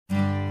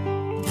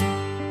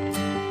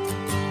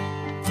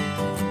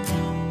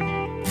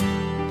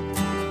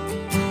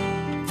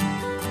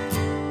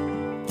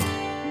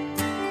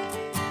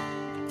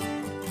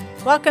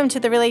Welcome to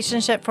the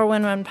Relationship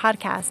 411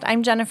 podcast.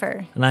 I'm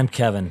Jennifer. And I'm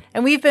Kevin.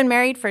 And we've been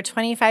married for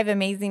 25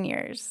 amazing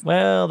years.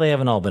 Well, they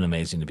haven't all been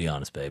amazing, to be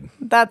honest, babe.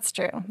 That's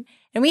true.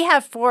 And we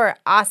have 4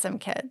 awesome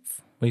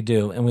kids. We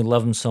do, and we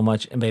love them so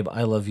much. And babe,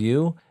 I love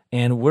you.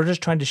 And we're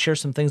just trying to share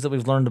some things that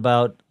we've learned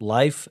about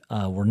life.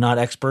 We're not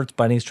experts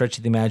by any stretch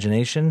of the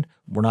imagination.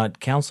 We're not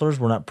counselors.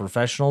 We're not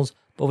professionals.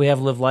 But we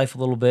have lived life a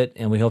little bit,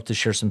 and we hope to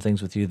share some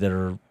things with you that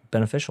are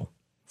beneficial.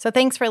 So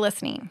thanks for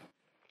listening.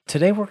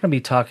 Today we're going to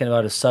be talking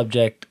about a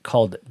subject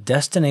called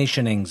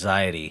destination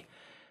anxiety.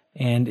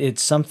 And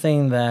it's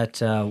something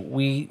that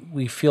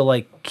we feel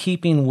like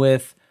keeping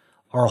with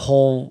our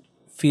whole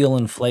feel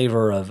and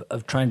flavor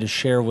of trying to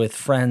share with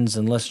friends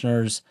and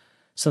listeners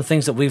some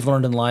things that we've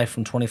learned in life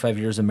from 25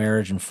 years of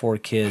marriage and 4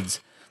 kids.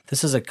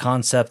 This is a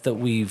concept that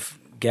we've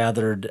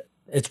gathered.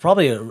 It's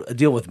probably a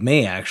deal with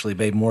me, actually,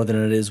 babe, more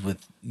than it is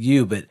with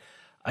you. But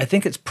I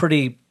think it's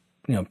pretty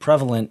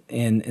prevalent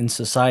in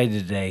society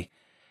today.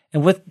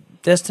 And with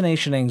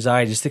destination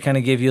anxiety, just to kind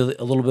of give you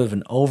a little bit of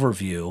an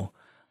overview,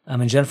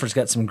 and Jennifer's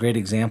got some great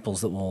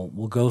examples that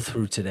we'll go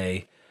through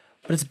today,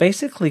 but it's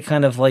basically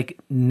kind of like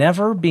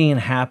never being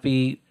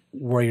happy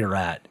where you're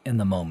at in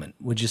the moment.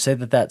 Would you say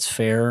that that's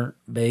fair,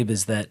 babe?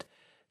 Is that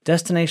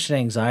destination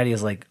anxiety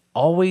is like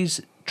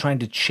always trying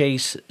to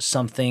chase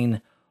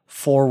something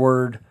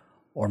forward,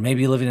 or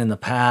maybe living in the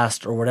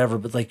past or whatever,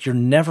 but like you're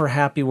never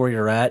happy where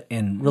you're at,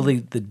 and really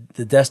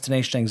the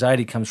destination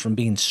anxiety comes from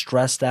being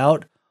stressed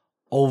out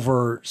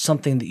over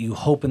something that you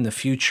hope in the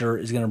future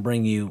is going to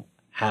bring you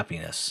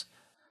happiness.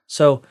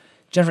 So,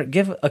 Jennifer,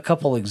 give a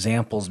couple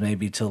examples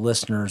maybe to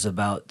listeners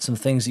about some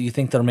things that you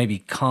think that are maybe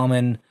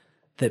common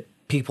that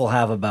people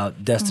have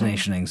about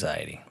destination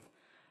anxiety.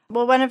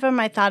 Well, one of them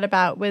I thought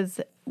about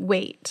was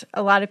weight.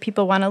 A lot of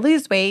people want to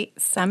lose weight.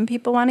 Some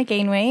people want to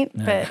gain weight,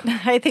 but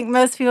I think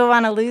most people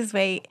want to lose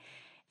weight.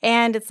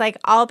 And it's like,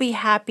 I'll be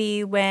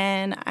happy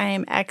when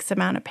I'm X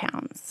amount of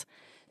pounds.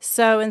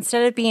 So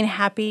instead of being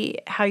happy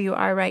how you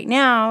are right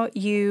now,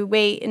 you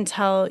wait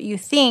until you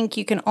think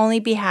you can only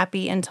be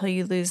happy until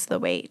you lose the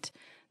weight.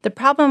 The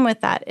problem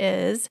with that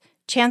is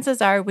chances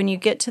are when you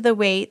get to the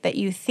weight that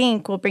you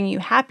think will bring you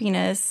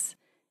happiness,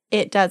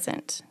 it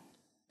doesn't.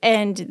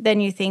 And then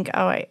you think,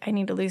 oh, I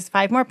need to lose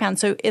 5 more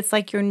pounds. So it's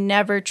like you're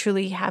never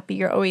truly happy.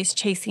 You're always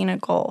chasing a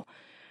goal.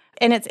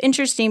 And it's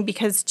interesting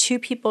because 2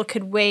 people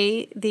could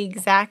weigh the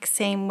exact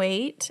same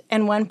weight,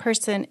 and one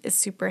person is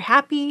super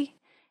happy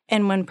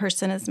and one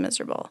person is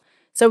miserable.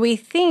 So we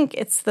think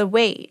it's the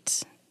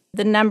weight,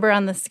 the number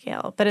on the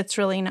scale, but it's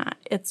really not.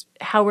 It's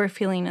how we're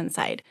feeling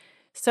inside.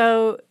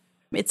 So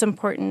it's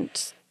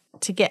important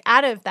to get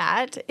out of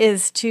that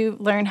is to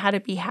learn how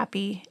to be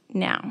happy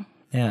now.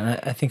 Yeah, and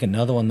I think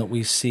another one that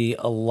we see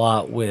a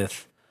lot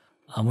with,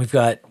 we've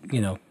got,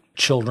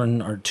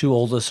 children, our 2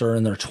 oldest are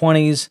in their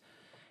 20s,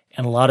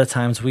 and a lot of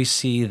times we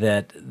see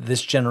that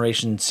this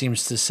generation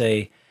seems to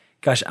say,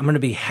 gosh, I'm going to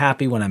be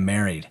happy when I'm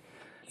married.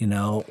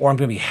 Or I'm going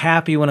to be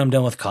happy when I'm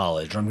done with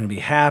college, or I'm going to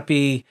be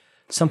happy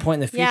some point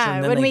in the future. Yeah,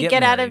 and then when we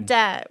get married. out of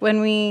debt,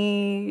 when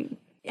we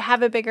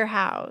have a bigger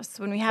house,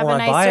 when we have or a I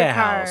nicer buy a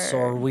car. house,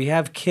 or we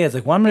have kids.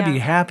 Like, well, I'm going to be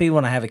happy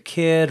when I have a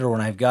kid, or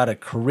when I've got a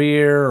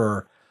career,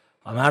 or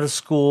I'm out of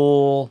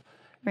school,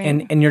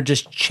 Right. and you're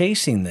just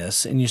chasing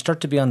this, and you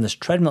start to be on this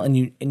treadmill, and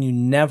you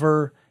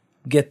never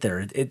get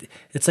there.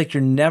 It's like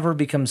you never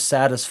become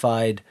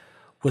satisfied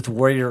with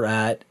where you're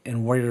at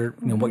and where you're,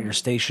 what your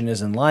station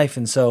is in life,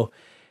 and so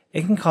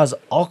it can cause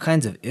all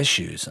kinds of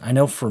issues. I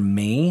know for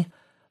me,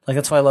 like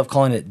that's why I love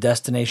calling it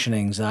destination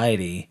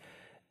anxiety,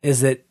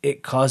 is that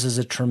it causes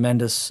a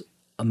tremendous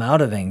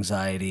amount of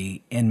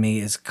anxiety in me,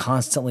 is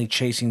constantly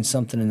chasing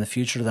something in the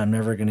future that I'm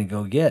never going to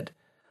go get.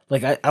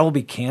 Like I will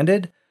be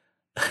candid,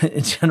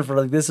 and Jennifer,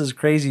 like this is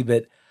crazy,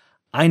 but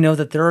I know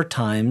that there are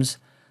times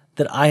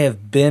that I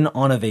have been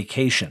on a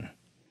vacation,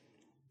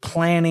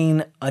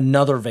 planning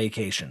another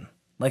vacation.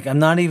 Like I'm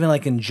not even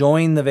like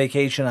enjoying the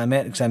vacation I'm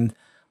at, because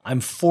I'm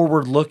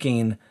forward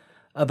looking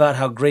about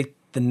how great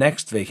the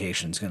next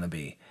vacation is going to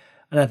be.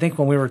 And I think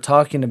when we were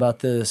talking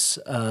about this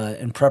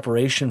in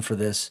preparation for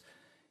this,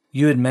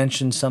 you had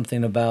mentioned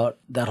something about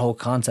that whole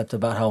concept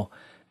about how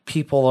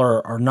people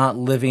are not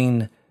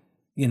living,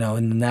 in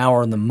the now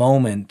or in the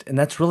moment. And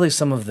that's really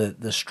some of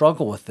the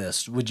struggle with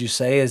this. Would you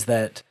say is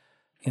that,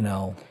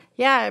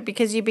 Yeah,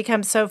 because you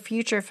become so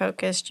future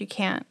focused, you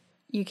can't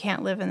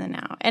live in the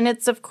now. And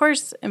it's, of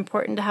course,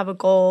 important to have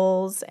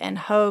goals and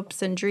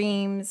hopes and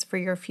dreams for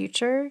your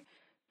future.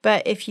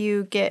 But if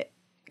you get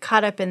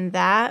caught up in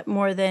that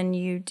more than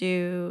you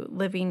do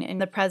living in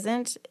the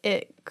present,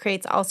 it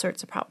creates all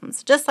sorts of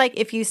problems. Just like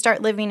if you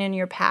start living in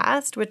your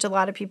past, which a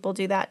lot of people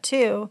do that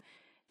too,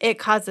 it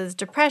causes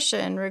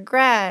depression,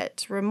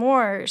 regret,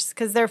 remorse,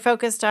 because they're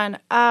focused on,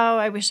 oh,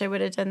 I wish I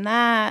would have done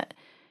that.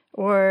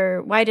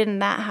 Or why didn't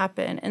that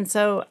happen? And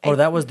so, or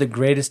that was the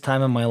greatest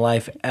time in my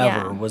life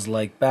ever, was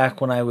like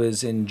back when I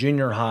was in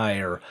junior high,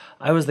 or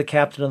I was the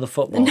captain of the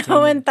football team.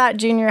 No one thought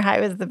junior high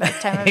was the best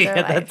time of their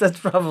life. That's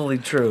probably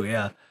true.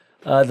 Yeah,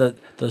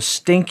 the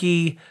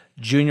stinky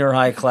junior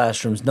high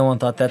classrooms. No one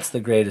thought that's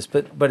the greatest,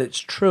 but it's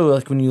true.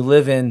 Like when you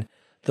live in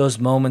those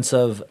moments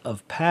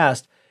of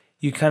past,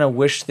 you kind of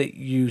wish that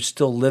you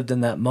still lived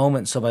in that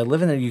moment. So by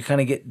living there, you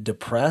kind of get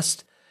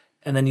depressed.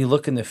 And then you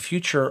look in the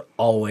future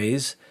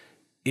always,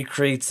 it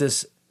creates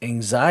this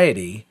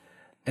anxiety.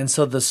 And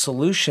so the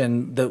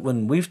solution that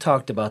when we've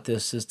talked about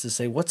this is to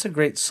say, what's a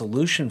great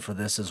solution for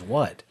this is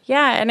what?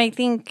 Yeah, and I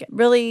think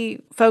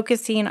really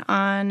focusing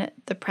on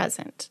the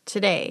present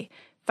today,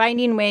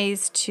 finding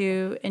ways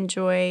to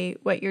enjoy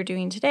what you're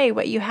doing today,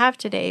 what you have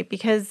today,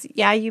 because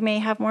yeah, you may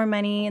have more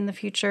money in the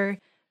future,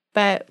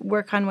 but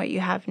work on what you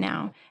have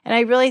now. And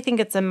I really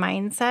think it's a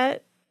mindset.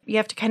 You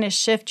have to kind of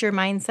shift your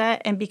mindset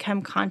and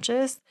become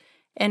conscious.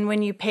 And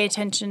when you pay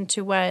attention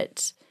to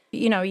what,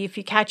 if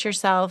you catch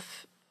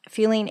yourself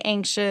feeling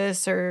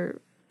anxious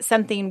or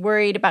something,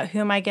 worried about who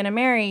am I going to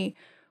marry,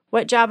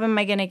 what job am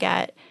I going to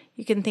get,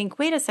 you can think,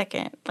 wait a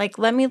second,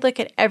 let me look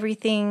at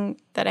everything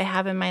that I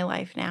have in my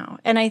life now.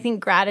 And I think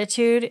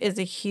gratitude is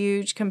a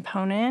huge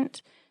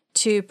component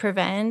to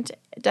prevent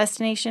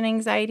destination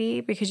anxiety,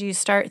 because you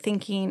start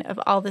thinking of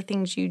all the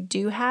things you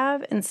do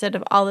have instead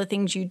of all the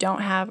things you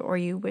don't have or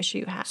you wish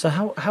you had. So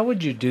how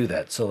would you do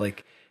that? So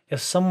if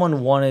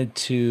someone wanted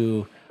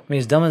to,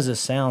 as dumb as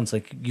this sounds,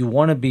 you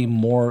want to be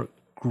more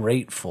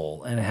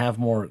grateful and have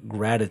more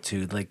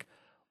gratitude,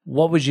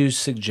 what would you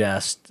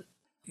suggest?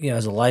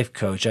 As a life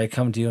coach, I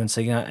come to you and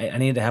say, I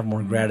need to have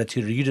more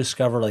gratitude, or you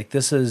discover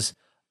this is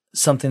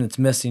something that's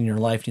missing in your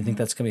life and you think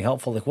that's going to be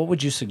helpful. What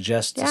would you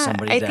suggest to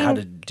somebody how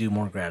to do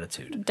more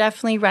gratitude?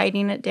 Definitely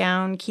writing it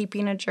down,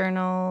 keeping a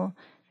journal,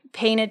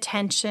 paying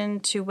attention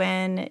to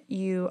when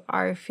you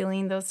are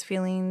feeling those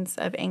feelings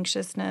of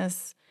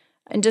anxiousness,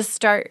 and just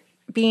start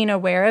being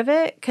aware of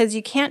it, because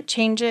you can't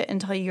change it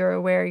until you're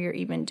aware you're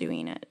even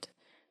doing it.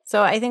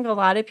 So I think a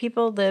lot of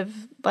people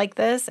live like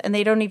this and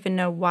they don't even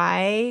know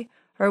why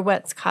or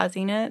what's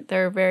causing it.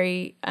 They're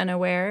very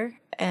unaware.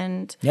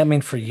 And yeah,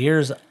 for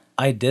years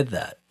I did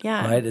that.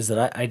 Yeah. Right? Is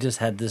that I just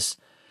had this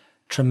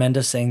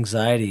tremendous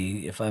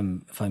anxiety, if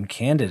I'm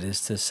candid,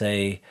 is to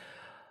say,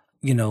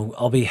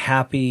 I'll be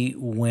happy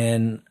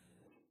when,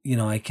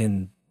 I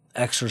can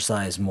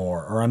exercise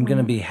more, or I'm going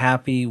to be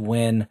happy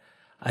when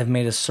I've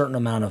made a certain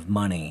amount of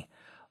money,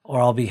 or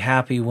I'll be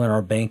happy when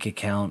our bank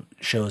account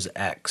shows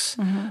X.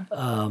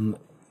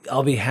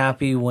 I'll be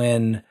happy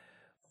when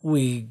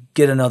we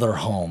get another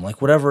home,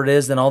 whatever it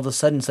is. Then all of a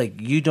sudden it's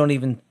you don't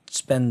even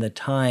spend the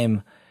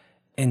time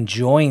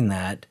enjoying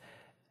that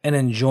and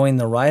enjoying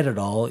the ride at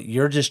all.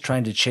 You're just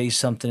trying to chase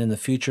something in the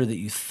future that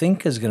you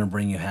think is going to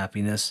bring you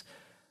happiness,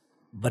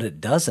 but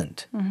it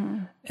doesn't.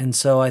 And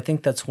so I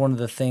think that's one of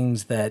the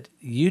things that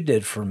you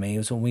did for me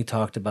was when we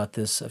talked about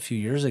this a few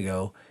years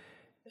ago.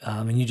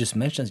 And you just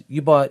mentioned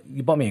you bought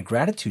me a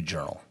gratitude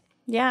journal.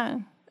 Yeah.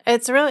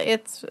 It's really,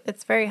 it's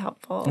very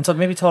helpful. And so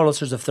maybe tell our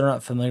listeners, if they're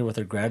not familiar with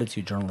their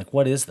gratitude journal,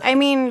 what is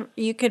that?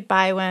 You could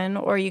buy one,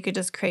 or you could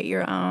just create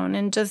your own,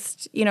 and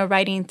just,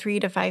 writing 3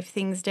 to 5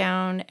 things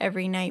down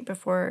every night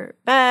before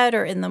bed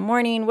or in the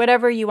morning,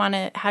 whatever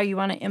how you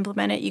want to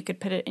implement it. You could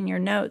put it in your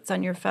notes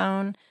on your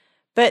phone,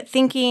 but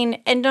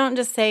thinking, and don't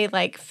just say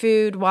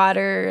food,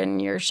 water,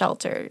 and your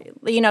shelter.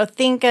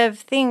 Think of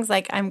things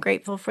like I'm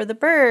grateful for the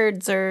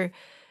birds, or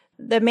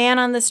the man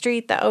on the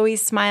street that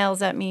always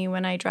smiles at me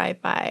when I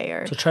drive by.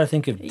 Or so try to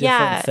think of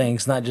different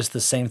things, not just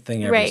the same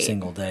thing every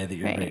single day that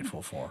you're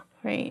grateful for.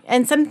 Right.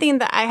 And something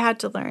that I had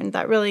to learn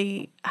that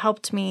really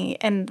helped me,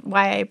 and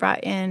why I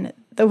brought in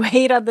the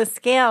weight on the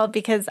scale,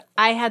 because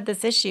I had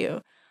this issue.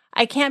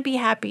 I can't be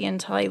happy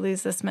until I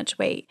lose this much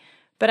weight.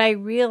 But I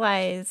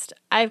realized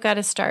I've got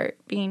to start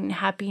being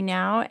happy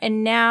now.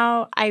 And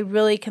now I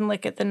really can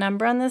look at the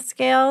number on the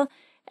scale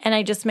and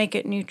I just make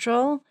it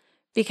neutral,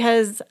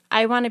 because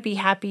I want to be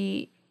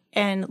happy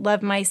and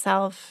love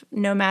myself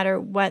no matter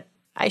what.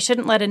 I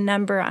shouldn't let a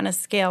number on a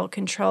scale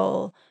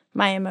control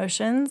my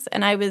emotions.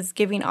 And I was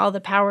giving all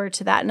the power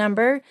to that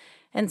number.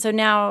 And so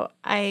now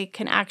I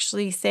can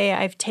actually say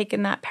I've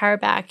taken that power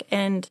back,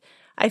 and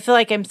I feel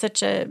like I'm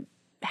such a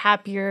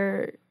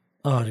happier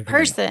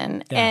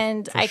person,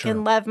 and I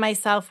can love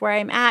myself where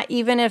I'm at,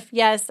 even if,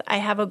 yes, I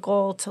have a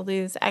goal to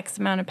lose X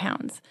amount of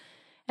pounds,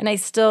 and I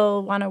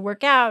still want to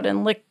work out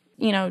and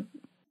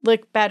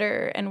look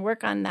better and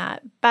work on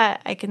that.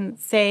 But I can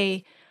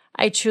say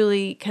I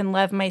truly can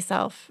love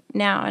myself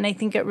now, and I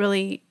think it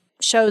really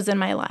shows in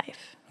my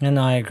life. And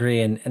I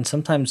agree. And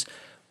sometimes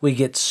we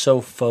get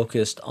so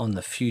focused on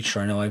the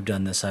future. I know I've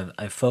done this.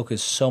 I've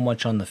focused so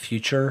much on the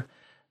future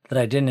that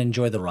I didn't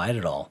enjoy the ride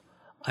at all.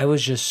 I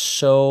was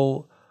just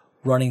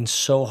running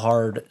so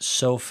hard,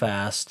 so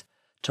fast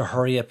to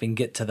hurry up and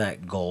get to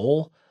that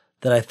goal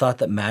that I thought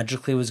that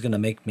magically was going to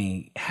make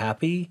me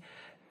happy.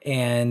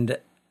 And,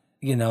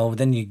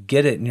 then you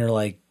get it and you're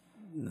like,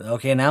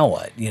 okay, now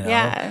what?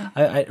 Yeah.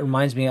 It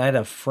reminds me, I had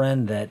a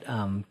friend that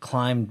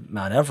climbed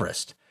Mount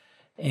Everest,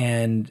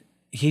 and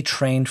he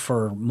trained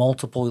for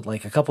a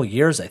couple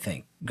years, I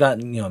think, got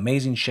in,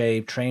 amazing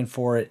shape, trained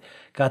for it,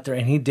 got there,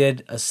 and he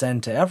did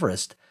ascend to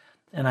Everest.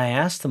 And I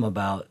asked him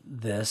about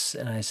this,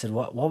 and I said,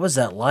 what was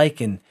that like?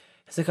 And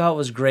He's like, oh, it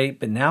was great.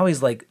 But now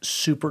he's like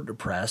super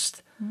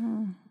depressed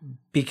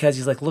because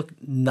he's like, look,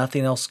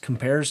 nothing else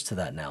compares to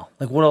that now.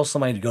 Like, what else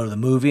am I to go to the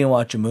movie and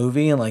watch a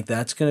movie? And like,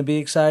 that's going to be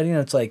exciting. And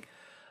it's like,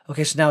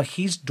 okay, so now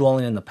he's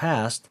dwelling in the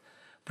past,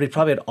 but he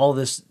probably had all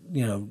this,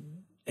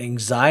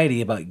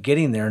 anxiety about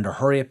getting there and to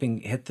hurry up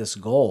and hit this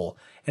goal.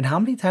 And how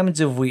many times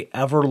have we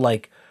ever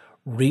like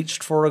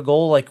reached for a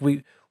goal? Like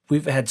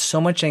we've had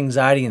so much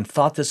anxiety and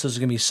thought this was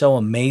going to be so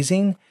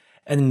amazing.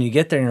 And then you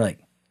get there and you're like,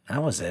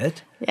 that was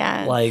it.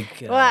 Yeah.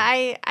 Like, well,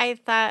 I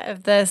thought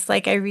of this,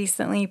 like I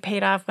recently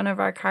paid off one of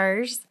our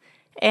cars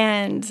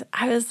and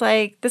I was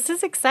like, this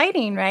is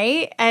exciting,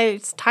 right? I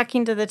was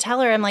talking to the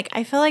teller. I'm like,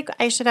 I feel like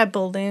I should have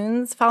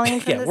balloons falling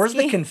from the where's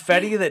ski. the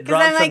confetti that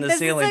dropped from the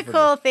ceiling? This is a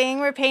cool thing.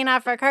 We're paying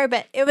off our car,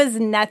 but it was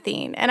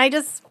nothing. And I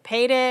just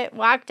paid it,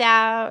 walked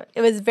out.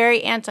 It was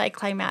very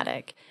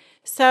anticlimactic.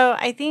 So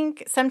I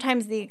think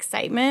sometimes the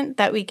excitement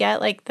that we get,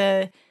 like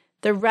the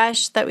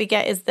rush that we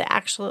get is the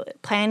actual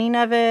planning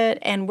of it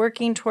and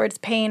working towards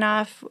paying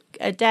off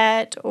a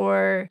debt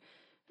or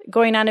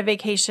going on a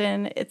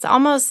vacation. It's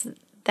almost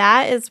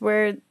that is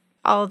where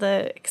all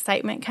the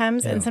excitement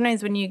comes. Yeah. And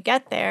sometimes when you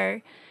get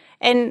there,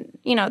 and,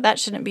 that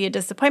shouldn't be a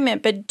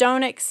disappointment, but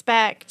don't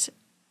expect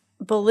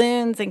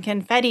balloons and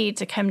confetti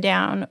to come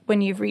down when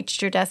you've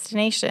reached your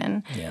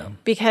destination. Yeah.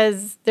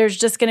 Because there's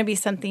just going to be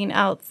something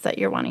else that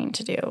you're wanting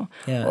to do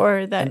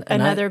or that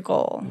another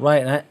goal.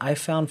 Right. And I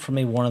found for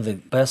me one of the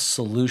best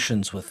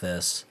solutions with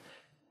this,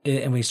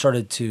 and we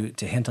started to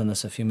hint on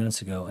this a few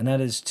minutes ago, and that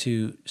is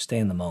to stay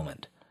in the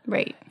moment.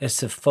 Right. It's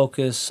to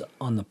focus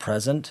on the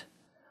present.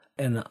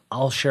 And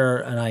I'll share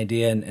an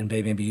idea, and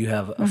babe, maybe you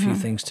have a few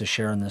things to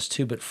share on this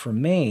too. But for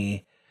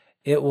me,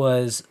 it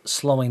was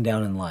slowing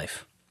down in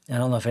life. And I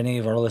don't know if any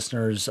of our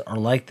listeners are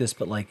like this,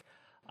 but like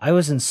I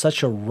was in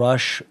such a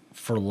rush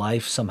for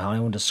life somehow. I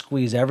wanted to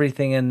squeeze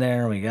everything in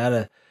there. We got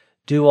to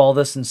do all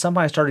this. And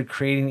somehow I started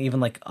creating even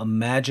like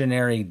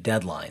imaginary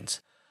deadlines.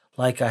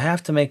 Like I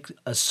have to make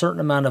a certain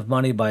amount of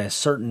money by a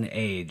certain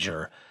age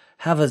or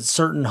have a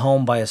certain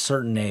home by a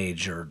certain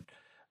age or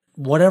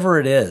whatever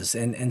it is.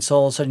 And so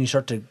all of a sudden you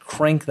start to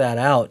crank that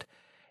out.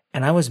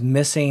 And I was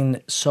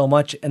missing so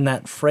much in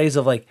that phrase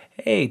of like,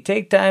 hey,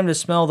 take time to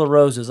smell the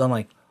roses. I'm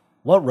like,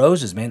 what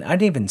roses, man? I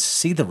didn't even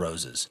see the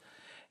roses.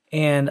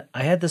 And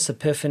I had this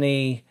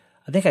epiphany.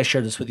 I think I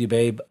shared this with you,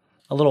 babe,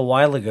 a little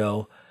while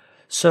ago.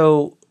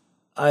 So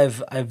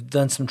I've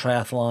done some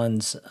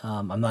triathlons.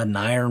 I'm not an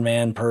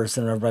Ironman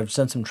person, but I've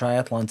done some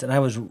triathlons. And I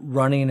was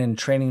running and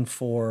training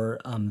for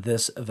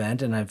this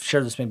event. And I've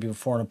shared this maybe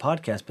before on a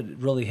podcast, but it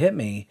really hit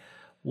me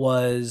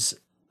was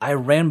I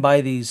ran by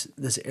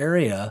this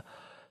area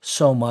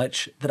so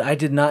much that I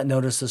did not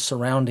notice the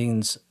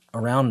surroundings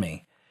around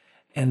me.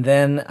 And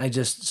then I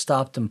just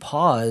stopped and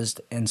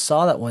paused and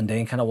saw that one day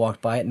and kind of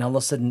walked by it. And all of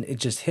a sudden it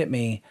just hit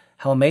me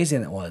how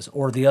amazing it was.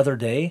 Or the other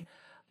day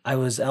I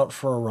was out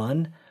for a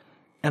run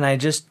and I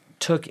just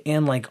took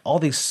in like all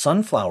these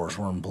sunflowers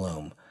were in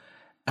bloom.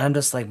 And I'm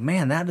just like,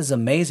 man, that is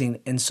amazing.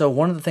 And so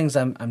one of the things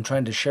I'm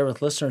trying to share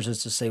with listeners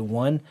is to say,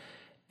 one,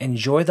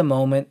 enjoy the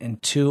moment.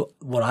 And two,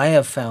 what I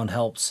have found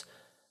helps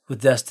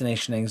with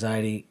destination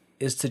anxiety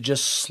is to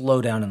just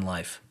slow down in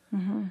life.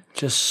 Mm-hmm.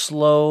 Just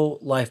slow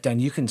life down.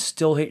 You can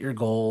still hit your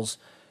goals.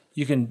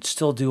 You can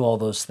still do all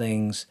those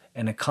things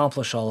and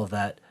accomplish all of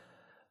that.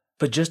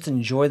 But just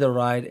enjoy the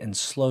ride and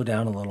slow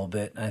down a little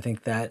bit. And I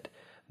think that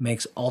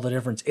makes all the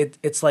difference.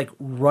 It's like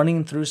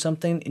running through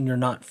something and you're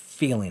not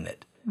feeling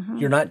it. Mm-hmm.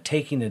 You're not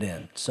taking it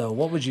in. So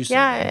what would you say?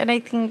 Yeah, and I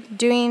think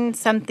doing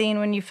something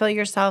when you feel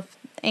yourself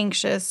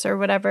anxious or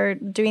whatever,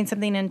 doing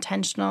something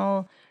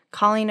intentional,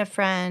 calling a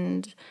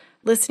friend,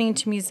 listening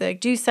to music,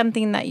 do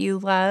something that you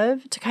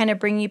love to kind of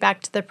bring you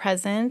back to the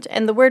present.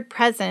 And the word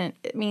present,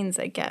 it means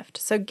a gift.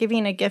 So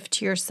giving a gift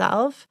to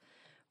yourself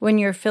when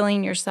you're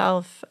feeling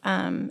yourself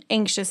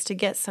anxious to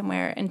get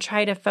somewhere and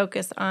try to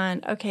focus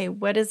on, okay,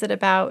 what is it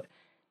about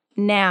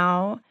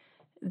now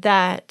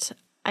that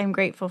I'm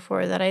grateful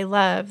for, that I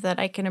love, that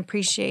I can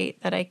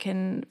appreciate, that I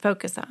can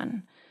focus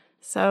on.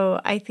 So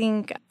I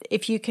think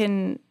if you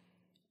can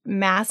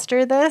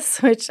master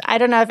this, which I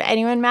don't know if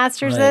anyone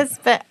masters this,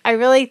 but I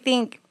really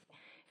think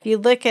if you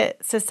look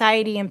at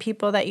society and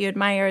people that you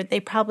admire, they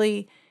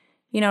probably,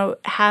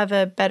 have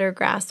a better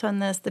grasp on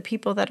this, the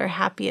people that are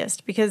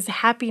happiest, because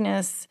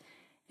happiness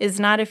is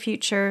not a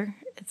future,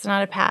 it's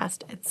not a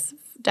past, it's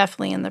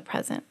definitely in the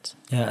present.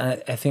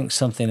 Yeah, I think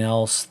something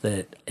else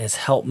that has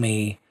helped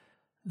me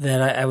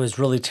that I was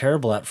really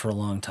terrible at for a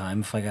long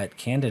time, if I got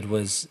candid,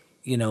 was,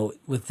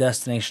 with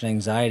destination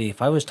anxiety,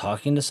 if I was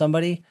talking to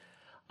somebody,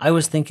 I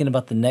was thinking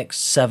about the next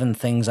 7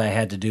 things I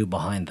had to do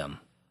behind them,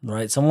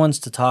 right? Someone's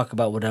to talk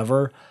about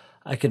whatever.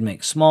 I could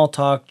make small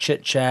talk,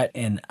 chit chat,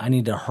 and I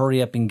need to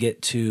hurry up and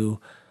get to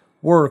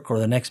work or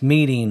the next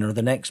meeting or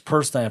the next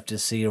person I have to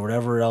see or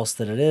whatever else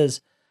that it is,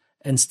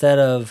 instead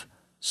of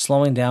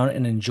slowing down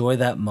and enjoy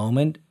that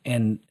moment.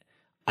 And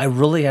I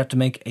really have to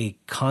make a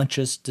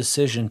conscious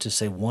decision to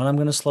say, 1, I'm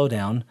going to slow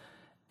down,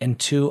 and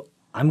 2,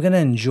 I'm going to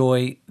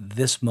enjoy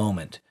this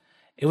moment.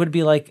 It would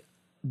be like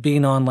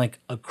being on like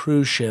a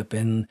cruise ship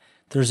and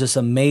there's this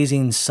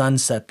amazing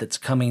sunset that's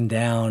coming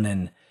down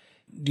and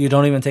you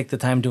don't even take the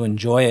time to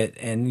enjoy it.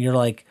 And you're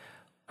like,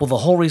 well, the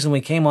whole reason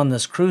we came on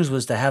this cruise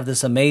was to have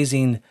this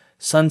amazing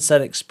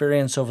sunset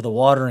experience over the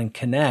water and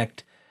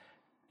connect.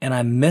 And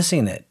I'm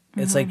missing it.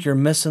 It's like you're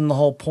missing the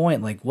whole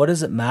point. Like, what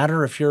does it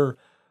matter if you're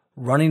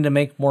running to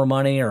make more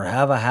money or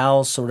have a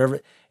house or whatever,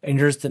 and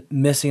you're just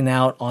missing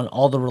out on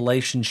all the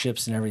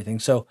relationships and everything?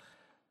 So,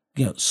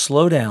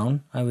 slow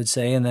down, I would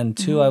say. And then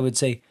two, I would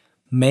say,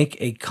 make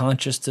a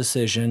conscious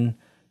decision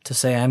to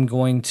say, I'm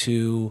going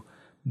to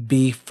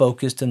be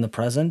focused in the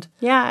present.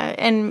 Yeah.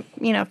 And,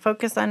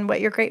 focus on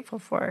what you're grateful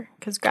for,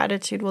 because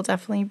gratitude will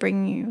definitely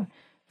bring you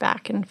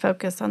back and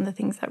focus on the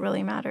things that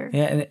really matter.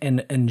 Yeah.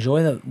 And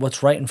enjoy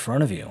what's right in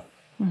front of you.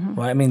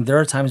 Right? I mean, there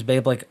are times,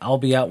 babe, like I'll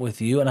be out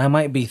with you and I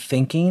might be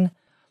thinking,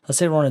 let's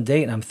say we're on a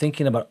date and I'm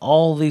thinking about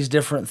all these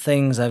different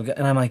things I've got,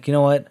 and I'm like, you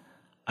know what?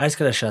 I just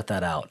got to shut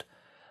that out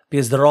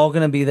because they're all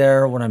going to be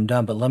there when I'm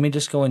done. But let me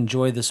just go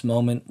enjoy this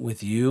moment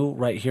with you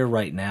right here,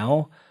 right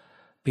now,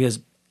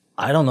 because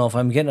I don't know if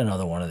I'm getting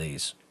another one of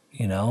these,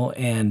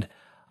 and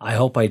I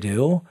hope I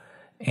do.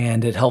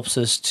 And it helps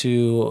us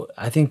to,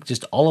 I think,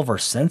 just all of our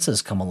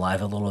senses come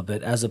alive a little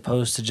bit as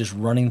opposed to just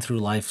running through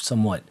life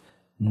somewhat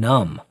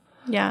numb.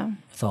 Yeah.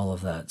 With all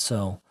of that.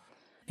 So,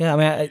 yeah, I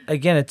mean,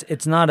 again,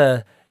 it's not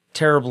a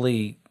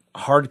terribly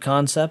hard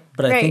concept,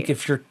 but I think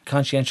if you're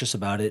conscientious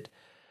about it,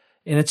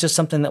 and it's just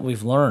something that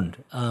we've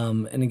learned.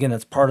 And again,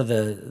 that's part of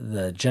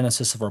the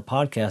genesis of our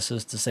podcast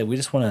is to say we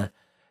just want to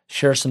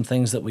share some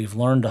things that we've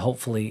learned to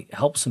hopefully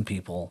help some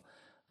people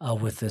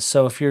with this.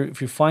 So if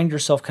you find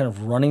yourself kind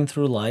of running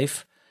through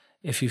life,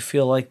 if you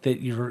feel like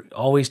that you're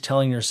always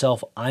telling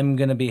yourself, I'm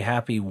going to be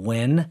happy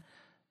when,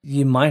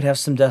 you might have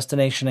some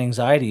destination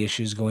anxiety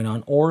issues going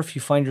on. Or if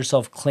you find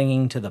yourself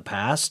clinging to the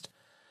past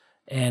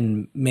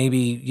and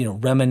maybe,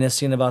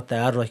 reminiscing about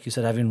that, or like you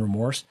said, having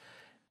remorse,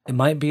 it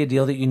might be a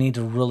deal that you need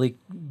to really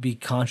be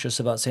conscious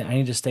about saying, I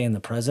need to stay in the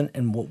present.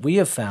 And what we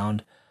have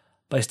found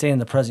by staying in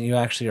the present, you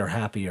actually are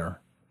happier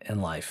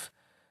in life.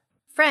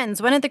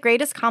 Friends, one of the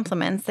greatest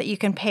compliments that you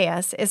can pay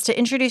us is to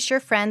introduce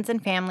your friends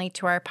and family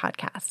to our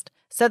podcast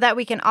so that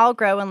we can all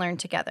grow and learn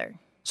together.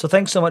 So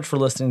thanks so much for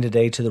listening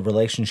today to the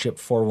Relationship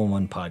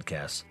 411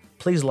 podcast.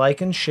 Please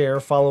like and share,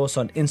 follow us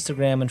on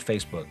Instagram and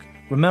Facebook.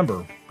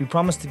 Remember, we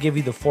promise to give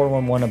you the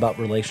 411 about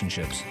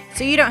relationships,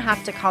 so you don't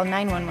have to call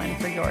 911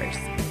 for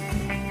yours.